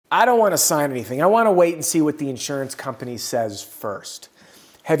I don't want to sign anything. I want to wait and see what the insurance company says first.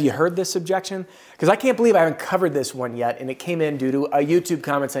 Have you heard this objection? Because I can't believe I haven't covered this one yet, and it came in due to a YouTube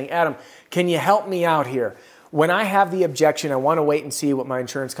comment saying, Adam, can you help me out here? When I have the objection, I want to wait and see what my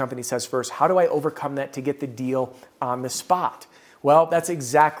insurance company says first. How do I overcome that to get the deal on the spot? Well, that's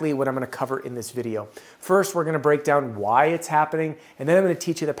exactly what I'm going to cover in this video. First, we're going to break down why it's happening, and then I'm going to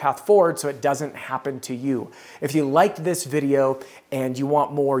teach you the path forward so it doesn't happen to you. If you liked this video and you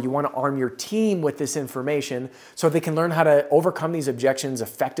want more, you want to arm your team with this information so they can learn how to overcome these objections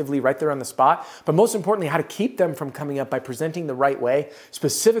effectively right there on the spot, but most importantly, how to keep them from coming up by presenting the right way,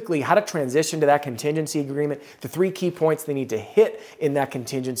 specifically how to transition to that contingency agreement, the 3 key points they need to hit in that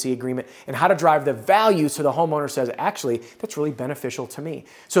contingency agreement, and how to drive the value so the homeowner says, actually, that's really beneficial to me.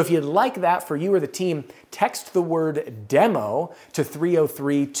 So if you'd like that for you or the team, text the word demo to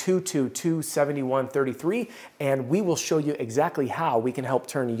 303-222-7133, and we will show you exactly how we can help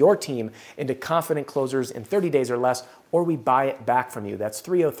turn your team into confident closers in 30 days or less, or we buy it back from you. That's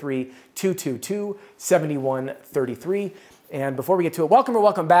 303-222-7133. And before we get to it, welcome or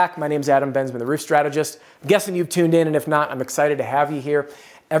welcome back. My name's Adam Bensman, the Roof Strategist. I'm guessing you've tuned in, and if not, I'm excited to have you here.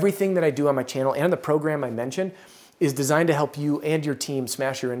 Everything that I do on my channel and the program I mentioned is designed to help you and your team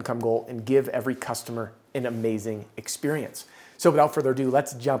smash your income goal and give every customer an amazing experience. So without further ado,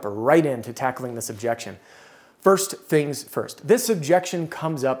 let's jump right into tackling this objection. First things first, this objection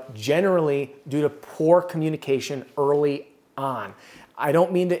comes up generally due to poor communication early on. I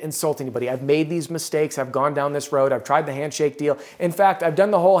don't mean to insult anybody. I've made these mistakes. I've gone down this road. I've tried the handshake deal. In fact, I've done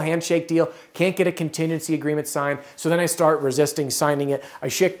the whole handshake deal, can't get a contingency agreement signed, so then I start resisting signing it. I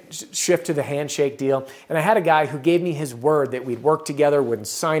shift to the handshake deal, and I had a guy who gave me his word that we'd work together, wouldn't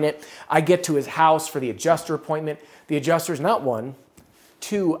sign it. I get to his house for the adjuster appointment. The adjuster's not 1,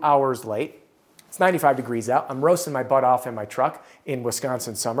 2 hours late. It's 95 degrees out. I'm roasting my butt off in my truck in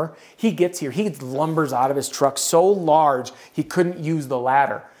Wisconsin summer. He gets here. He lumbers out of his truck so large he couldn't use the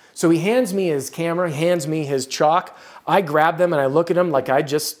ladder. So he hands me his camera, hands me his chalk. I grab them and I look at him like I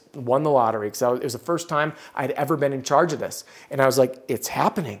just won the lottery because it was the first time I'd ever been in charge of this. And I was like, it's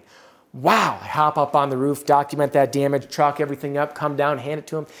happening. Wow, I hop up on the roof, document that damage, chalk everything up, come down, hand it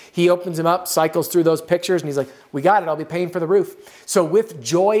to him. He opens them up, cycles through those pictures, and he's like, we got it, I'll be paying for the roof. So with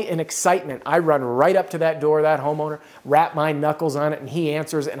joy and excitement, I run right up to that door, that homeowner, wrap my knuckles on it, and he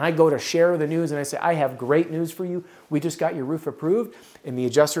answers, and I go to share the news, and I say, I have great news for you. We just got your roof approved, and the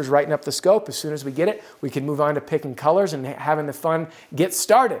adjuster's writing up the scope. As soon as we get it, we can move on to picking colors and having the fun get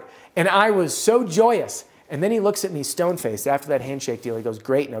started. And I was so joyous. And then he looks at me stone-faced after that handshake deal. He goes,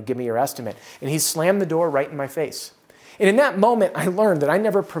 great, now give me your estimate. And he slammed the door right in my face. And in that moment, I learned that I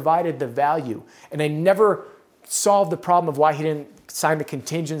never provided the value, and I never solved the problem of why he didn't sign the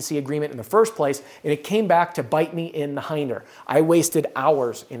contingency agreement in the first place, and it came back to bite me in the hinder. I wasted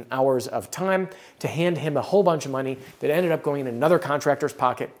hours and hours of time to hand him a whole bunch of money that ended up going in another contractor's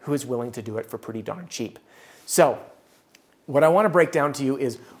pocket who is willing to do it for pretty darn cheap. So, what I want to break down to you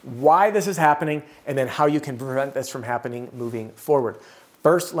is why this is happening and then how you can prevent this from happening moving forward.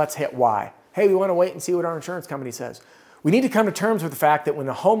 First, let's hit why. Hey, we want to wait and see what our insurance company says. We need to come to terms with the fact that when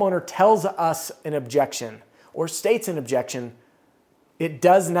the homeowner tells us an objection or states an objection, it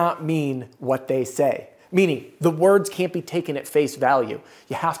does not mean what they say. Meaning, the words can't be taken at face value.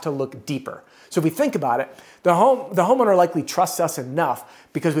 You have to look deeper. So if we think about it, the homeowner likely trusts us enough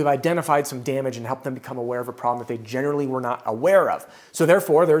because we've identified some damage and helped them become aware of a problem that they generally were not aware of. So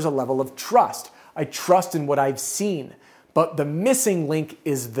therefore, there's a level of trust. I trust in what I've seen. But the missing link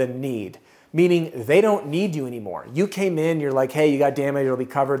is the need, meaning they don't need you anymore. You came in, you're like, hey, you got damage, it'll be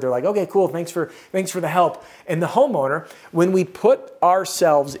covered. They're like, okay, cool, thanks for the help. And the homeowner, when we put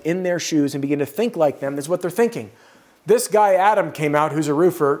ourselves in their shoes and begin to think like them, is what they're thinking. This guy, Adam, came out, who's a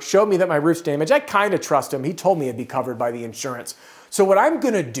roofer, showed me that my roof's damaged. I kind of trust him. He told me it'd be covered by the insurance. So what I'm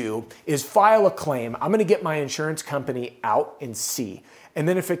going to do is file a claim. I'm going to get my insurance company out and see. And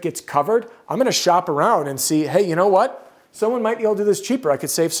then if it gets covered, I'm going to shop around and see, hey, you know what? Someone might be able to do this cheaper. I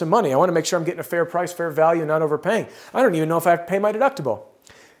could save some money. I want to make sure I'm getting a fair price, fair value, not overpaying. I don't even know if I have to pay my deductible.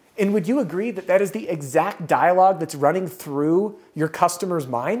 And would you agree that that is the exact dialogue that's running through your customer's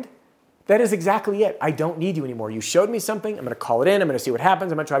mind? That is exactly it. I don't need you anymore. You showed me something. I'm going to call it in. I'm going to see what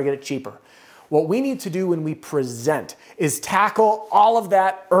happens. I'm going to try to get it cheaper. What we need to do when we present is tackle all of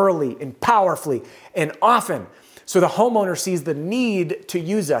that early and powerfully and often so the homeowner sees the need to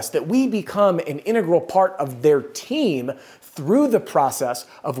use us, that we become an integral part of their team through the process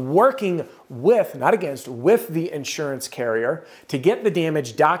of working with, not against, with the insurance carrier to get the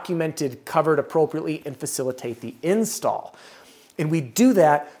damage documented, covered appropriately, and facilitate the install. And we do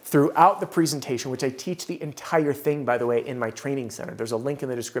that throughout the presentation, which I teach the entire thing, by the way, in my training center. There's a link in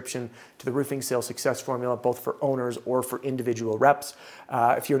the description to the roofing sales success formula, both for owners or for individual reps.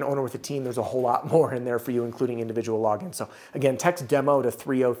 If you're an owner with a team, there's a whole lot more in there for you, including individual logins. So again, text demo to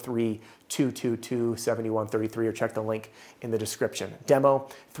 303-222-7133 or check the link in the description. Demo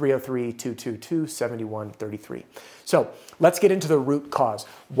 303-222-7133. So let's get into the root cause.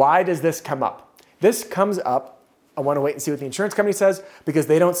 Why does this come up? This comes up, I want to wait and see what the insurance company says, because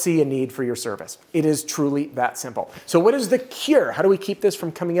they don't see a need for your service. It is truly that simple. So what is the cure? How do we keep this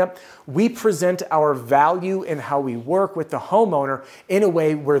from coming up? We present our value and how we work with the homeowner in a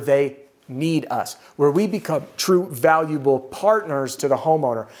way where they need us, where we become true valuable partners to the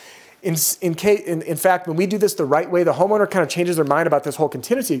homeowner. In fact, when we do this the right way, the homeowner kind of changes their mind about this whole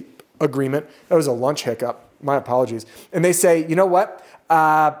contingency agreement. That was a lunch hiccup. My apologies. And they say, you know what?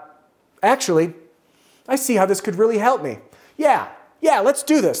 Actually, I see how this could really help me. Yeah, let's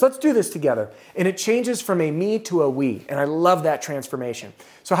do this. Let's do this together. And it changes from a me to a we. And I love that transformation.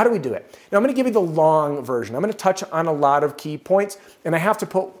 So how do we do it? Now I'm going to give you the long version. I'm going to touch on a lot of key points. And I have to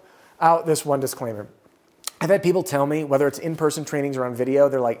put out this one disclaimer. I've had people tell me, whether it's in-person trainings or on video,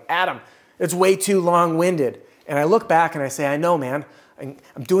 they're like, Adam, it's way too long-winded. And I look back and I say, I know, man. I'm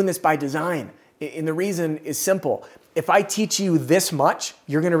doing this by design. And the reason is simple. If I teach you this much,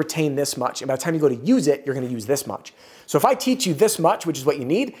 you're going to retain this much. And by the time you go to use it, you're going to use this much. So if I teach you this much, which is what you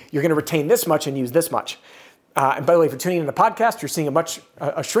need, you're going to retain this much and use this much. And by the way, if you're tuning in the podcast, you're seeing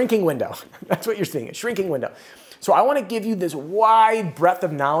a shrinking window. That's what you're seeing, a shrinking window. So I want to give you this wide breadth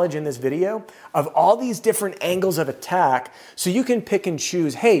of knowledge in this video of all these different angles of attack so you can pick and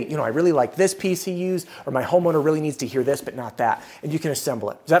choose, hey, I really like this piece he used, or my homeowner really needs to hear this, but not that. And you can assemble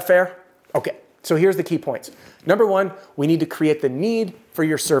it. Is that fair? Okay. So here's the key points. Number one, we need to create the need for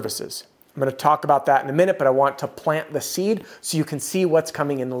your services. I'm going to talk about that in a minute, but I want to plant the seed so you can see what's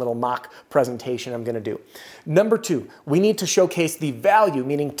coming in the little mock presentation I'm going to do. Number two, we need to showcase the value,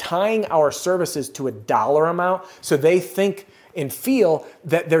 meaning tying our services to a dollar amount so they think and feel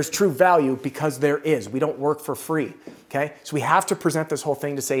that there's true value, because there is. We don't work for free, okay? So we have to present this whole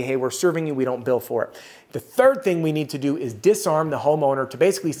thing to say, hey, we're serving you, we don't bill for it. The third thing we need to do is disarm the homeowner to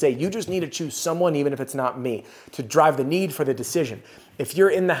basically say, you just need to choose someone, even if it's not me, to drive the need for the decision. If you're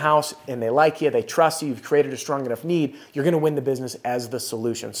in the house and they like you, they trust you, you've created a strong enough need, you're going to win the business as the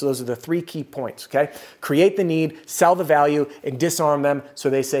solution. So those are the three key points, okay? Create the need, sell the value, and disarm them so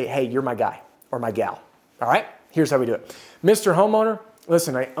they say, hey, you're my guy or my gal, all right? Here's how we do it. Mr. Homeowner,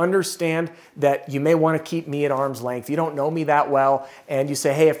 listen, I understand that you may want to keep me at arm's length. You don't know me that well, and you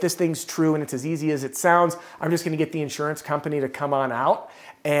say, hey, if this thing's true and it's as easy as it sounds, I'm just going to get the insurance company to come on out,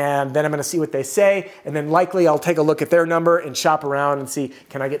 and then I'm going to see what they say, and then likely I'll take a look at their number and shop around and see,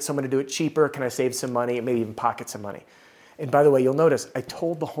 can I get someone to do it cheaper? Can I save some money? And maybe even pocket some money. And by the way, you'll notice I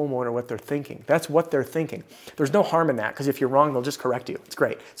told the homeowner what they're thinking. That's what they're thinking. There's no harm in that, because if you're wrong, they'll just correct you. It's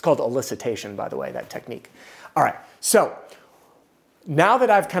great. It's called elicitation, by the way, that technique. All right, so now that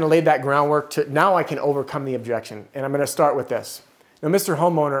I've kind of laid that groundwork, now I can overcome the objection. And I'm going to start with this. Now, Mr.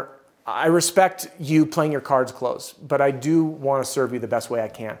 Homeowner, I respect you playing your cards close, but I do want to serve you the best way I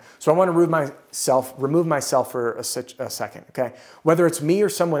can. So I want to remove myself for a second, okay? Whether it's me or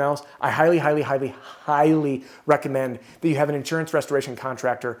someone else, I highly recommend that you have an insurance restoration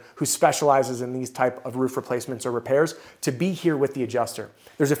contractor who specializes in these type of roof replacements or repairs to be here with the adjuster.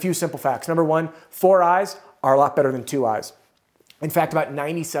 There's a few simple facts. Number one, 4 eyes are a lot better than 2 eyes. In fact, about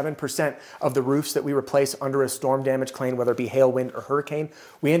 97% of the roofs that we replace under a storm damage claim, whether it be hail, wind, or hurricane,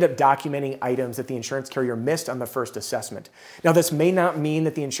 we end up documenting items that the insurance carrier missed on the first assessment. Now, this may not mean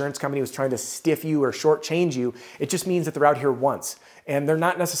that the insurance company was trying to stiff you or shortchange you. It just means that they're out here once. And they're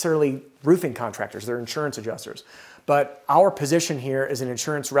not necessarily roofing contractors, they're insurance adjusters. But our position here as an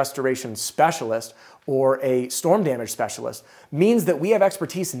insurance restoration specialist or a storm damage specialist means that we have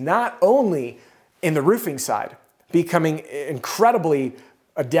expertise not only in the roofing side, becoming incredibly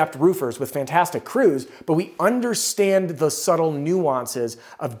adept roofers with fantastic crews, but we understand the subtle nuances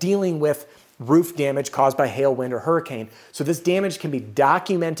of dealing with roof damage caused by hail, wind, or hurricane. So this damage can be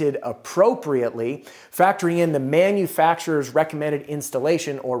documented appropriately, factoring in the manufacturer's recommended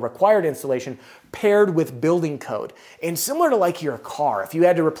installation or required installation paired with building code. And similar to like your car, if you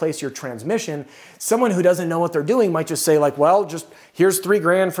had to replace your transmission, someone who doesn't know what they're doing might just say like, well, just here's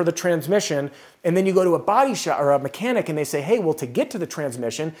 $3,000 for the transmission. And then you go to a body shop or a mechanic and they say, hey, well, to get to the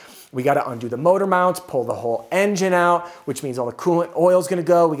transmission, we got to undo the motor mounts, pull the whole engine out, which means all the coolant oil is going to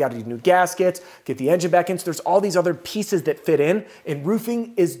go. We got to do new gaskets, get the engine back in. So there's all these other pieces that fit in, and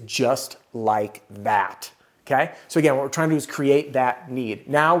roofing is just like that. Okay, so again, what we're trying to do is create that need.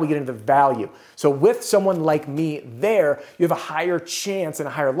 Now we get into the value. So with someone like me there, you have a higher chance and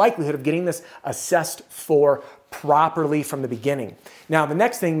a higher likelihood of getting this assessed for properly from the beginning. Now, the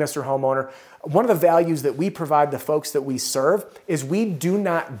next thing, Mr. Homeowner, one of the values that we provide the folks that we serve is we do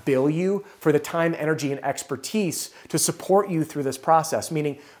not bill you for the time, energy, and expertise to support you through this process.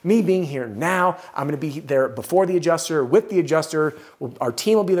 Meaning, me being here now, I'm going to be there before the adjuster, with the adjuster. Our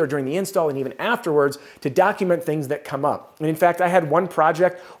team will be there during the install and even afterwards to document things that come up. And in fact, I had one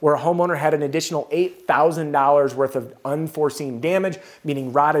project where a homeowner had an additional $8,000 worth of unforeseen damage,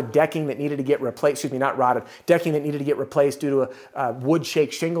 meaning rotted decking that needed to get replaced. Excuse me, not rotted, decking that needed to get replaced due to a wood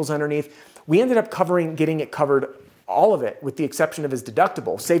shake shingles underneath. We ended up getting it covered, all of it, with the exception of his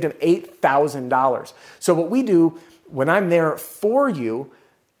deductible, saved him $8,000. So what we do when I'm there for you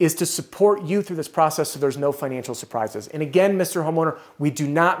is to support you through this process so there's no financial surprises. And again, Mr. Homeowner, we do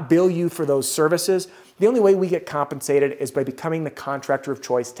not bill you for those services. The only way we get compensated is by becoming the contractor of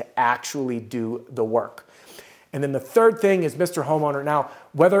choice to actually do the work. And then the third thing is, Mr. Homeowner, now,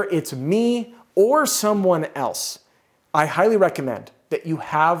 whether it's me or someone else, I highly recommend that you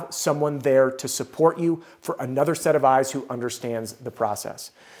have someone there to support you for another set of eyes who understands the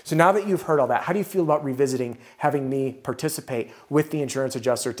process. So now that you've heard all that, how do you feel about revisiting having me participate with the insurance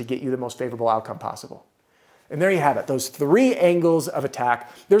adjuster to get you the most favorable outcome possible? And there you have it, those 3 angles of attack.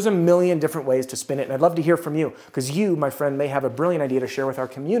 There's a million different ways to spin it, and I'd love to hear from you because you, my friend, may have a brilliant idea to share with our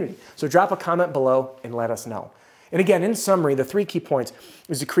community. So drop a comment below and let us know. And again, in summary, the 3 key points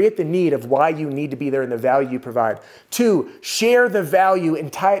is to create the need of why you need to be there and the value you provide. 2, share the value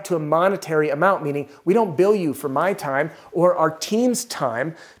and tie it to a monetary amount, meaning we don't bill you for my time or our team's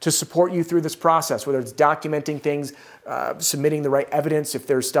time to support you through this process, whether it's documenting things, submitting the right evidence if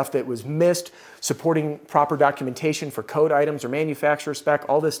there's stuff that was missed, supporting proper documentation for code items or manufacturer spec,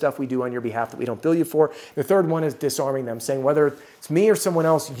 all this stuff we do on your behalf that we don't bill you for. The third one is disarming them, saying whether it's me or someone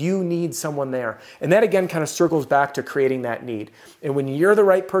else, you need someone there. And that again kind of circles back to creating that need. And when you're the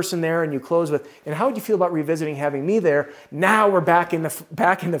right person there and you close with, and how would you feel about revisiting having me there? Now we're back in the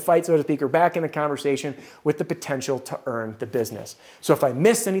fight, so to speak, or back in the conversation with the potential to earn the business. So if I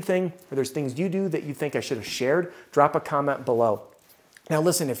missed anything or there's things you do that you think I should have shared, drop a comment below. Now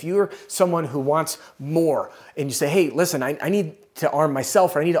listen, if you're someone who wants more and you say, hey, listen, I need to arm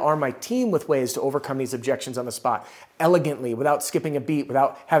myself or I need to arm my team with ways to overcome these objections on the spot, elegantly, without skipping a beat,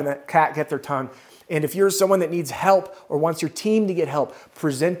 without having that cat get their tongue. And if you're someone that needs help or wants your team to get help,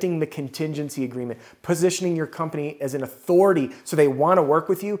 presenting the contingency agreement, positioning your company as an authority so they want to work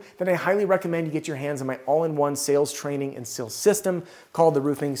with you, then I highly recommend you get your hands on my all-in-one sales training and sales system called the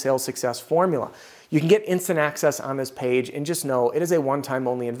Roofing Sales Success Formula. You can get instant access on this page, and just know it is a one-time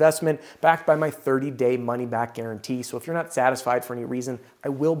only investment backed by my 30-day money-back guarantee. So if you're not satisfied for any reason, I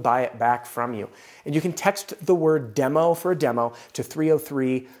will buy it back from you. And you can text the word demo for a demo to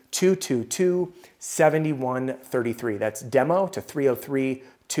 303-222-7133. That's demo to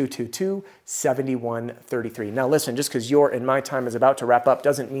 303-222-7133. Now listen, just because your and my time is about to wrap up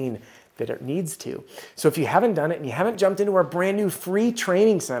doesn't mean that it needs to. So if you haven't done it and you haven't jumped into our brand new free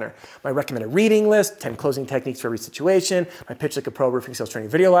training center, my recommended reading list, 10 closing techniques for every situation, my Pitch Like a Pro roofing sales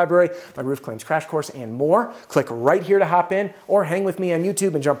training video library, my roof claims crash course, and more, click right here to hop in or hang with me on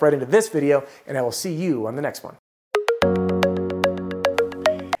YouTube and jump right into this video, and I will see you on the next one.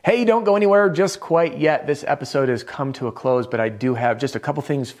 Hey, don't go anywhere just quite yet. This episode has come to a close, but I do have just a couple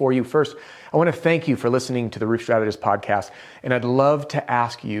things for you. First, I want to thank you for listening to the Roof Strategist podcast, and I'd love to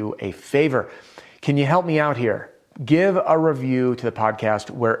ask you a favor. Can you help me out here? Give a review to the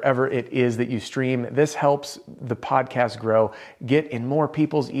podcast wherever it is that you stream. This helps the podcast grow, get in more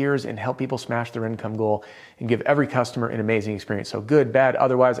people's ears, and help people smash their income goal and give every customer an amazing experience. So good, bad,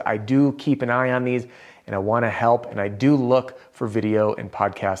 otherwise, I do keep an eye on these, and I want to help, and I do look for video and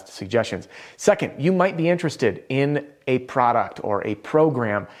podcast suggestions. Second, you might be interested in a product or a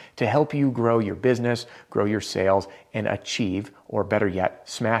program to help you grow your business, grow your sales, and achieve, or better yet,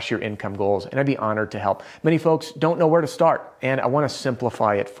 smash your income goals, and I'd be honored to help. Many folks don't know where to start, and I want to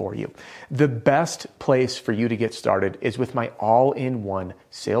simplify it for you. The best place for you to get started is with my all-in-one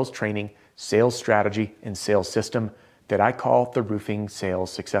sales training, sales strategy, and sales system that I call the Roofing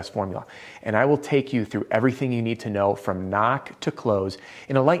Sales Success Formula. And I will take you through everything you need to know from knock to close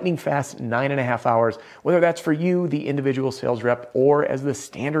in a lightning fast 9.5 hours, whether that's for you, the individual sales rep, or as the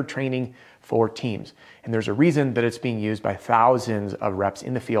standard training for teams. And there's a reason that it's being used by thousands of reps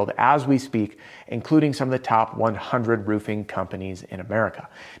in the field as we speak, including some of the top 100 roofing companies in America.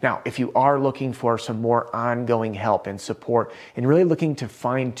 Now, if you are looking for some more ongoing help and support and really looking to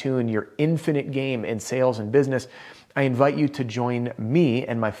fine-tune your infinite game in sales and business, I invite you to join me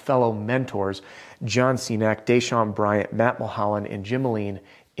and my fellow mentors, John Cenac, Deshaun Bryant, Matt Mulholland, and Jim Aline,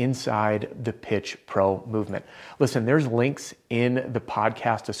 inside the Pitch Pro movement. Listen, there's links in the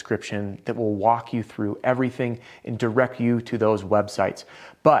podcast description that will walk you through everything and direct you to those websites.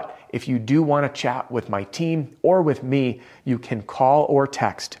 But if you do want to chat with my team or with me, you can call or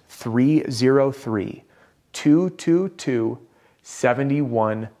text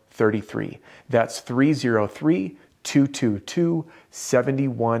 303-222-7133. That's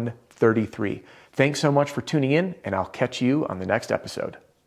 303-222-7133. Thanks so much for tuning in, and I'll catch you on the next episode.